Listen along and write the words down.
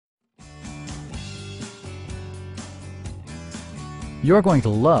You're going to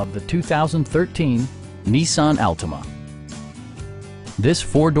love the 2013 Nissan Altima. This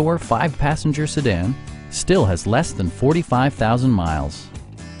four-door, five-passenger sedan still has less than 45,000 miles.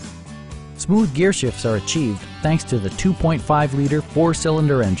 Smooth gear shifts are achieved thanks to the 2.5-liter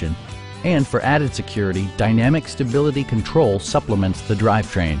four-cylinder engine. And for added security, dynamic stability control supplements the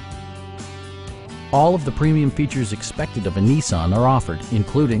drivetrain. All of the premium features expected of a Nissan are offered,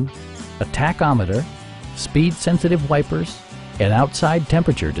 including a tachometer, speed-sensitive wipers, an outside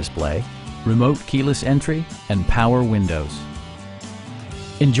temperature display, remote keyless entry, and power windows.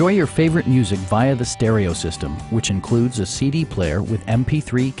 Enjoy your favorite music via the stereo system, which includes a CD player with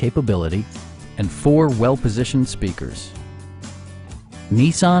MP3 capability and 4 well-positioned speakers.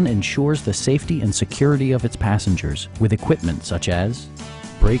 Nissan ensures the safety and security of its passengers with equipment such as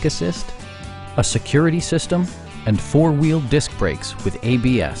brake assist, a security system, and 4-wheel disc brakes with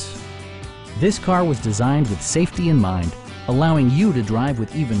ABS. This car was designed with safety in mind, allowing you to drive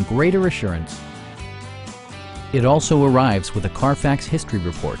with even greater assurance. It also arrives with a Carfax history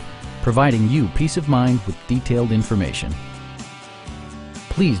report, providing you peace of mind with detailed information.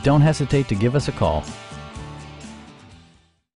 Please don't hesitate to give us a call.